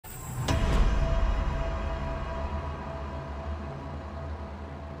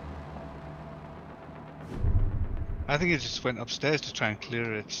I think it just went upstairs to try and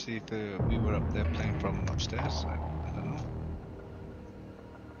clear it. See if we were up there playing from upstairs. I don't know.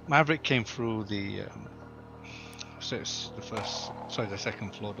 Maverick came through the so it's the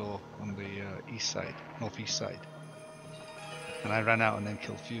second floor door on the east side, northeast side, and I ran out and then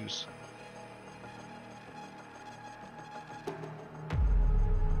killed Fuse.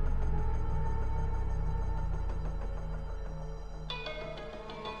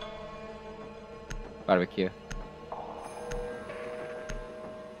 Barbecue.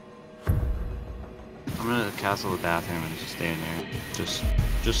 I'm gonna castle the bathroom and just stay in there.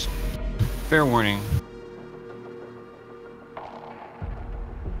 Just fair warning.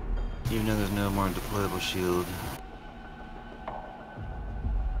 Even though there's no more deployable shield.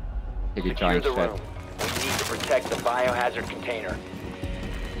 Take a Secure giant the shot. room. We need to protect the biohazard container.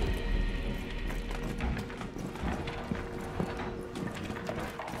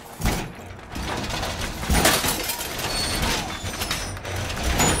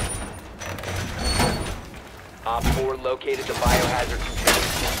 Op 4 located the biohazard container.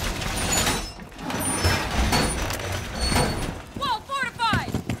 Wall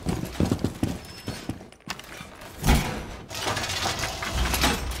fortified!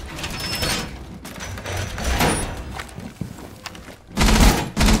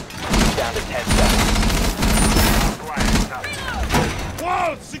 Down to 10 seconds.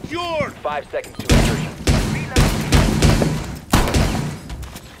 Wall secured! 5 seconds to insertion.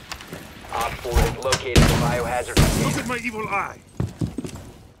 Op 4 has located the biohazard Look container. at my evil eye!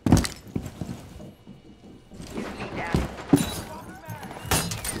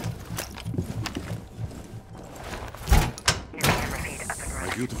 My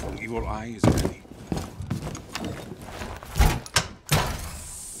beautiful evil eye is ready.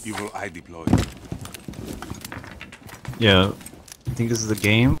 Evil eye deployed. Yeah, I think this is the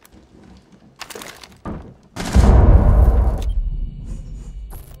game.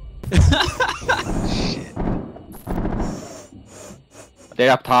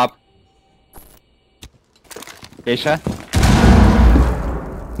 They're up top. Geisha.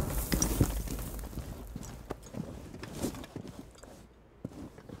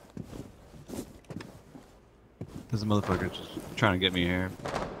 There's a motherfucker just trying to get me here.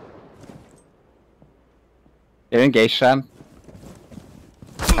 They're in Geisha.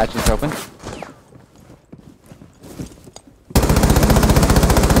 Hatch is open.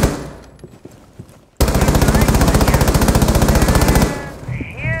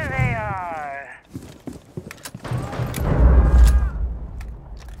 Here they are.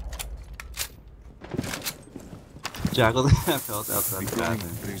 Jackal fell outside the Deploying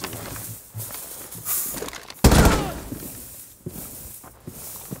bathroom. razor wire.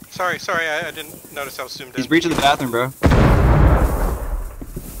 Sorry, I didn't notice how zoomed in. He's breaching the bathroom, bro.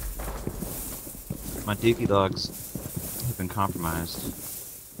 My dookie dogs have been compromised.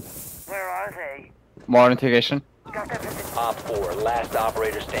 Where are they? More integration. Got that visit. Op 4, last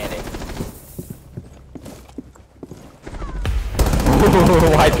operator standing.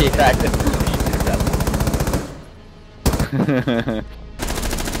 YP effective.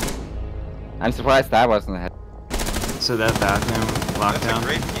 I'm surprised that wasn't a hit. So that bathroom That's a lockdown,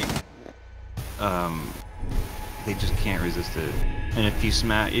 great peek. they just can't resist it. And if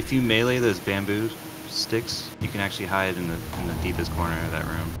you melee those bamboo sticks, you can actually hide in the deepest corner of that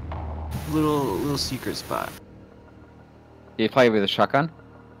room. Little secret spot. Do you play with a shotgun?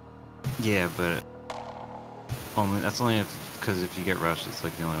 Yeah, but that's only because if you get rushed, it's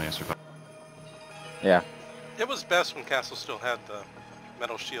like the only way to survive. Yeah. It was best when Castle still had the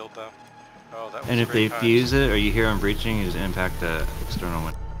metal shield, though. Oh, that was And if they great times. fuse it or you hear them breaching, you just impact the external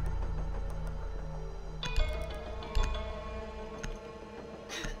window.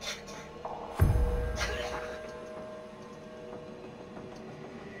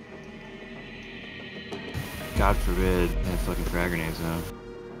 God forbid they have fucking frag grenades though.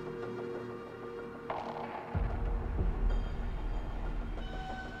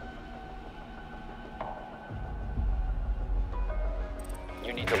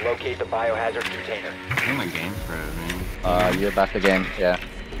 You need to locate the biohazard container. I think my game's frozen. You left the game. Yeah.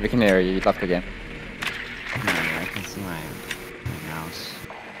 We can hear you. You left the game. Yeah, I can see my mouse.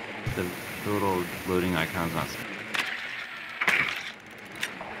 The little loading icon's not.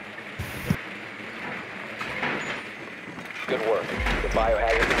 Good work. The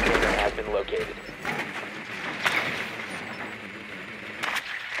biohazard container has been located.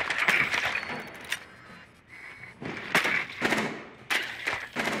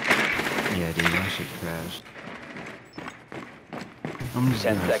 Yeah, dude, that shit crashed. I'm just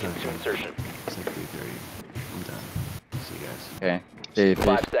 10 gonna seconds have to insertion. It's like 3:30. I'm done. See you guys. Okay. Stay,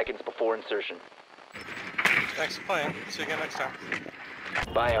 5 seconds before insertion. Thanks for playing. See you again next time.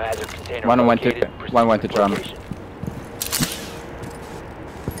 Biohazard container One went to- located. Proceed one went to with drum. location.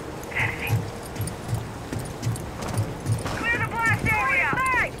 Clear the blast area!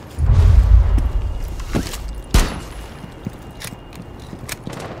 Hey!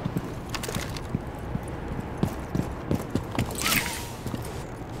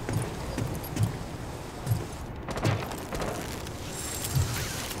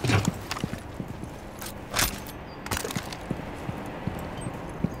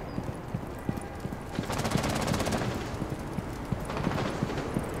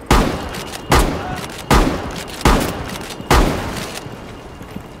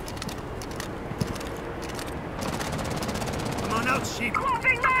 Come on out, sheep.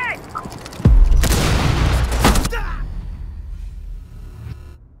 Swapping men!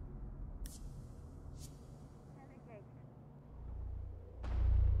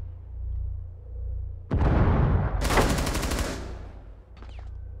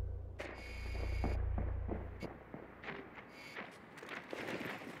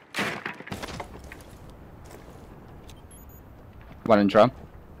 One in drum.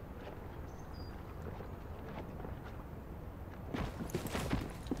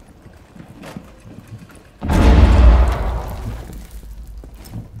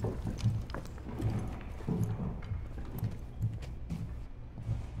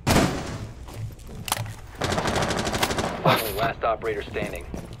 Friendly, last operator standing.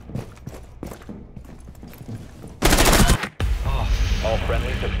 All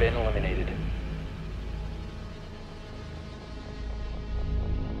friendlies have been eliminated.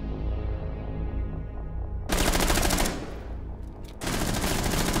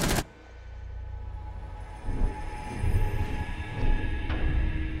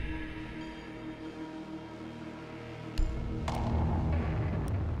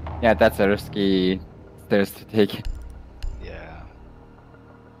 Yeah, that's a risky stairs to take. Yeah.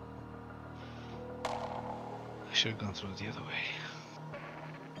 I should have gone through the other way.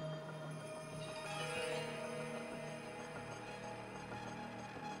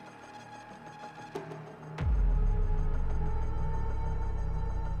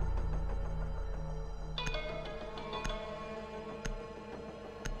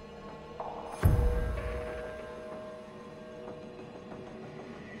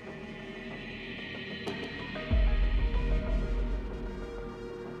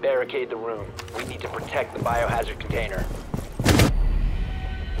 Barricade the room. We need to protect the biohazard container.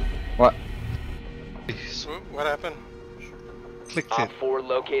 What? What happened? Clicked it. Op 4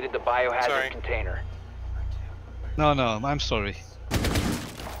 located the biohazard Sorry. container. No, I'm sorry.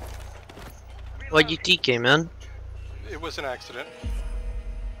 What you TK, man? It was an accident.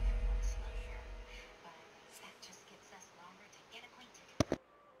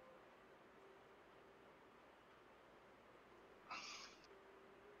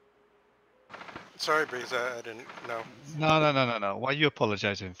 Sorry, Breeze, I didn't know. No. Why are you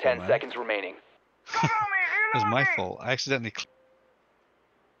apologizing for, 10 man? seconds remaining. Cover me! It was Reloading! my fault. I accidentally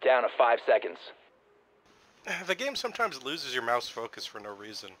Down to 5 seconds. The game sometimes loses your mouse focus for no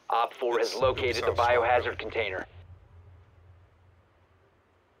reason. Op 4 has It's located the Ubisoft's fault, biohazard really. container.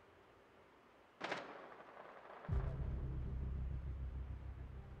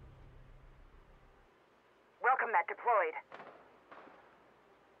 Welcome mat deployed.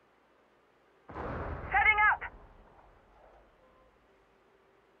 Setting up!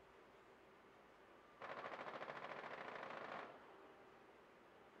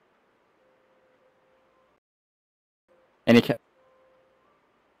 Any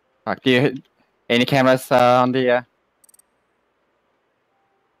Fuck, do you any cameras on the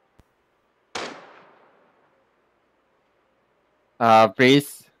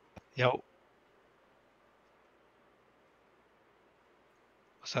Breeze? Yo.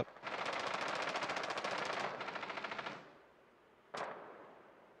 What's up?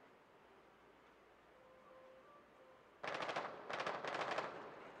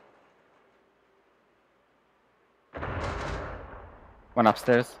 One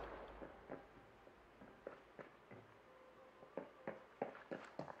upstairs.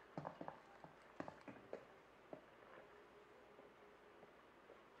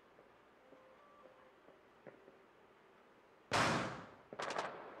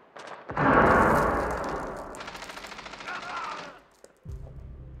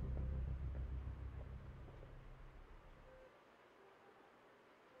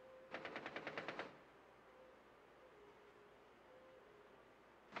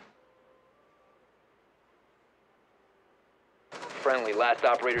 Friendly, last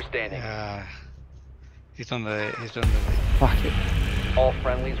operator standing. Yeah. He's on the. Fuck it. All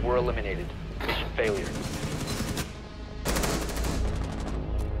friendlies were eliminated. Mission failure.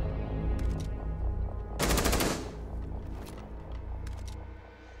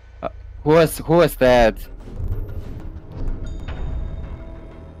 Who is that?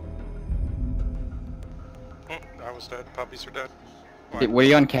 I was dead. Puppies are dead. Why? Were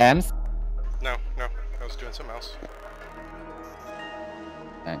you on cams? No, I was doing something else.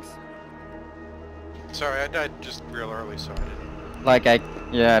 Thanks. Sorry, I died just real early, so I didn't. Like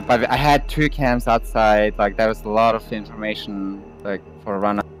yeah, but I had 2 cams outside. Like there was a lot of information like for a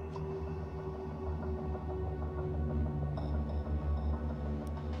run.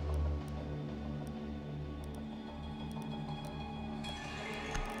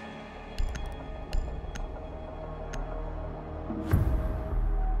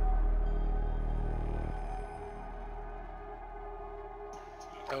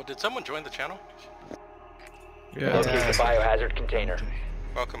 Oh, did someone join the channel? Yeah. Locate the biohazard container.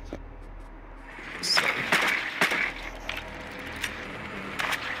 Welcome.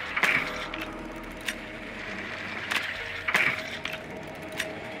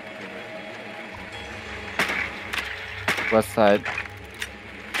 West side.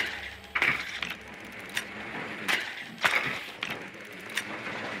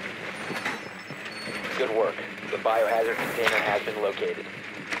 Good work. The biohazard container has been located.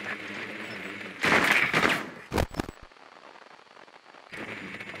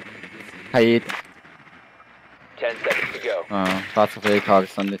 Hide. 10 seconds to go. Lots of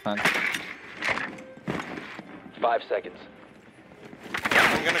ACOGs on defense. 5 seconds.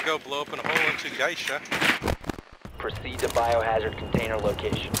 I'm gonna go blow up a hole into Geisha. Proceed to biohazard container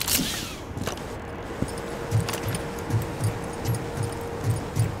location.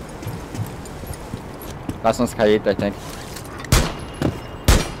 Last one's Kaid, I think.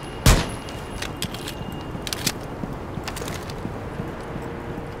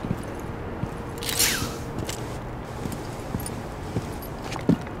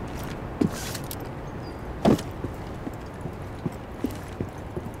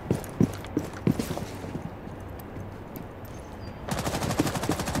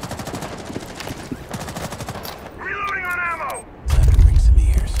 Reloading on ammo!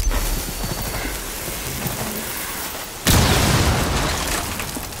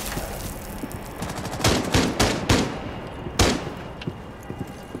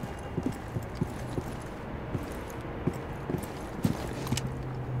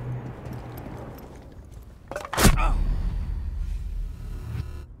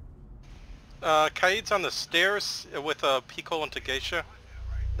 Kaid's on the stairs with a peek hole into Geisha.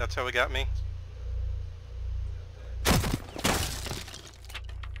 That's how he got me.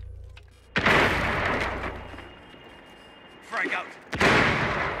 Frag out.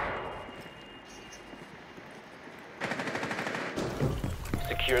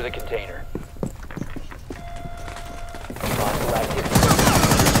 Secure the container. Hostile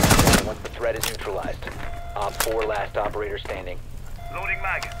activity. Once the threat is neutralized. Op 4 last operator standing. Loading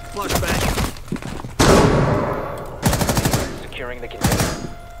mag. Flashbang. Securing the container.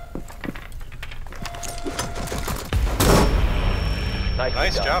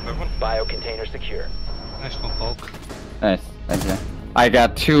 Nice done. job, everyone. Bio container secure. Nice one, Hulk. Nice, thank you. I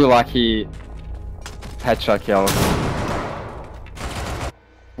got 2 lucky headshot kills.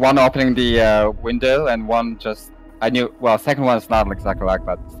 One opening the window and one just... I knew... Well, second one is not exactly like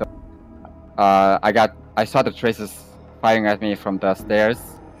that. So, I saw the traces firing at me from the stairs.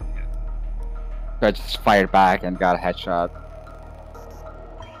 So I just fired back and got a headshot.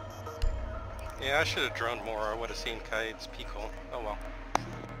 Yeah, I should have droned more. I would have seen Kaid's peek hole. Oh well.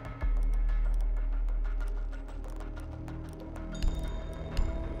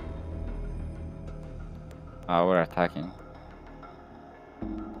 We're attacking.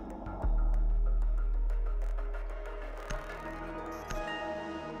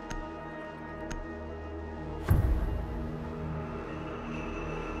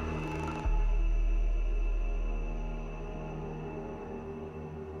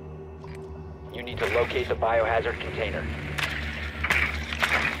 You need to locate the biohazard container.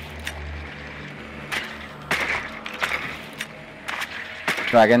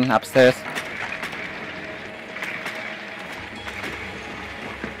 Dragon upstairs.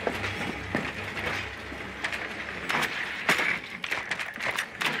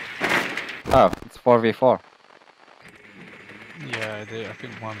 Oh, it's 4v4. Yeah, I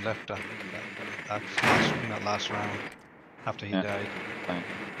think one left in that last round after he Yeah. died. Fine.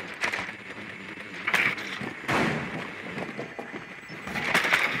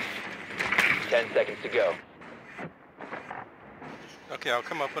 Ten seconds to go. Okay, I'll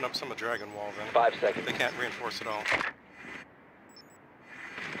come open up some of Dragon Wall then. 5 seconds. They can't reinforce it all.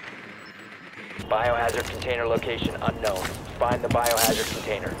 Biohazard container location unknown. Find the biohazard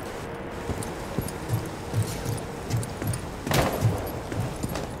container.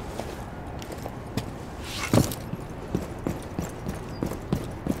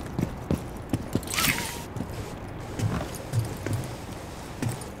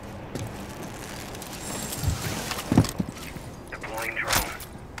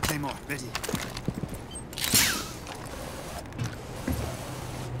 Claymore, ready.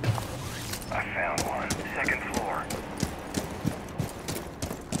 I found one. Second floor.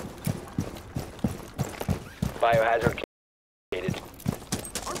 Biohazard communicated.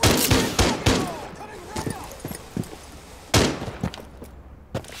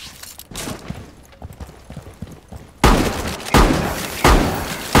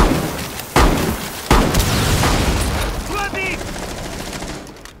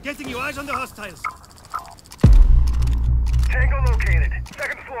 Getting you eyes on the hostiles. Tango located.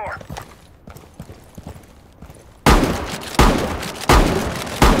 Second floor.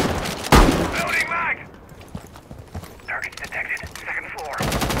 Loading mag. Targets detected. Second floor.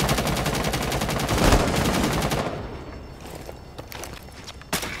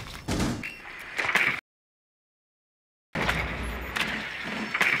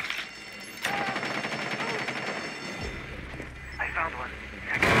 I found one.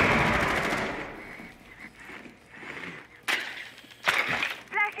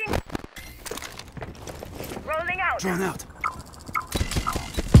 Flashing. Rolling out. Drawn out.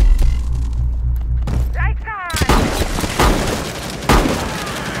 Right side.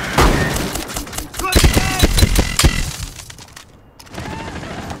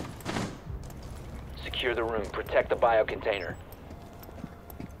 Secure the room. Protect the bio container.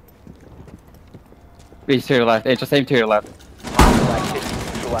 Reach to your left. Hey, just aim to your left.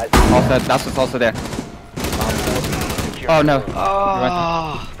 Neutralize. Also, that's what's also there. Secure Oh the no. room.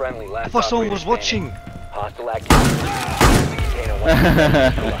 Ah! Friendly. I Last thought someone operator was standing. watching. Hostile activity. Container 1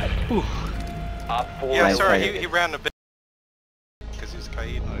 neutralized. Ooh. Op 4. Yeah, Right, sorry, right. he ran a bit because he was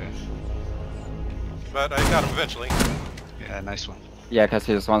Kaid. Oh, yeah. But I got him eventually. Yeah, nice one. Yeah, because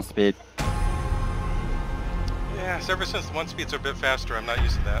he's 1 speed. Yeah, so ever since the 1 speeds are a bit faster, I'm not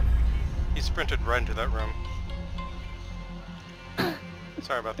used to that. He sprinted right into that room.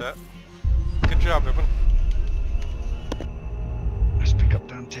 Sorry about that. Good job, everyone. Let's pick up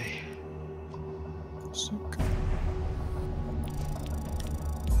Dante. So good.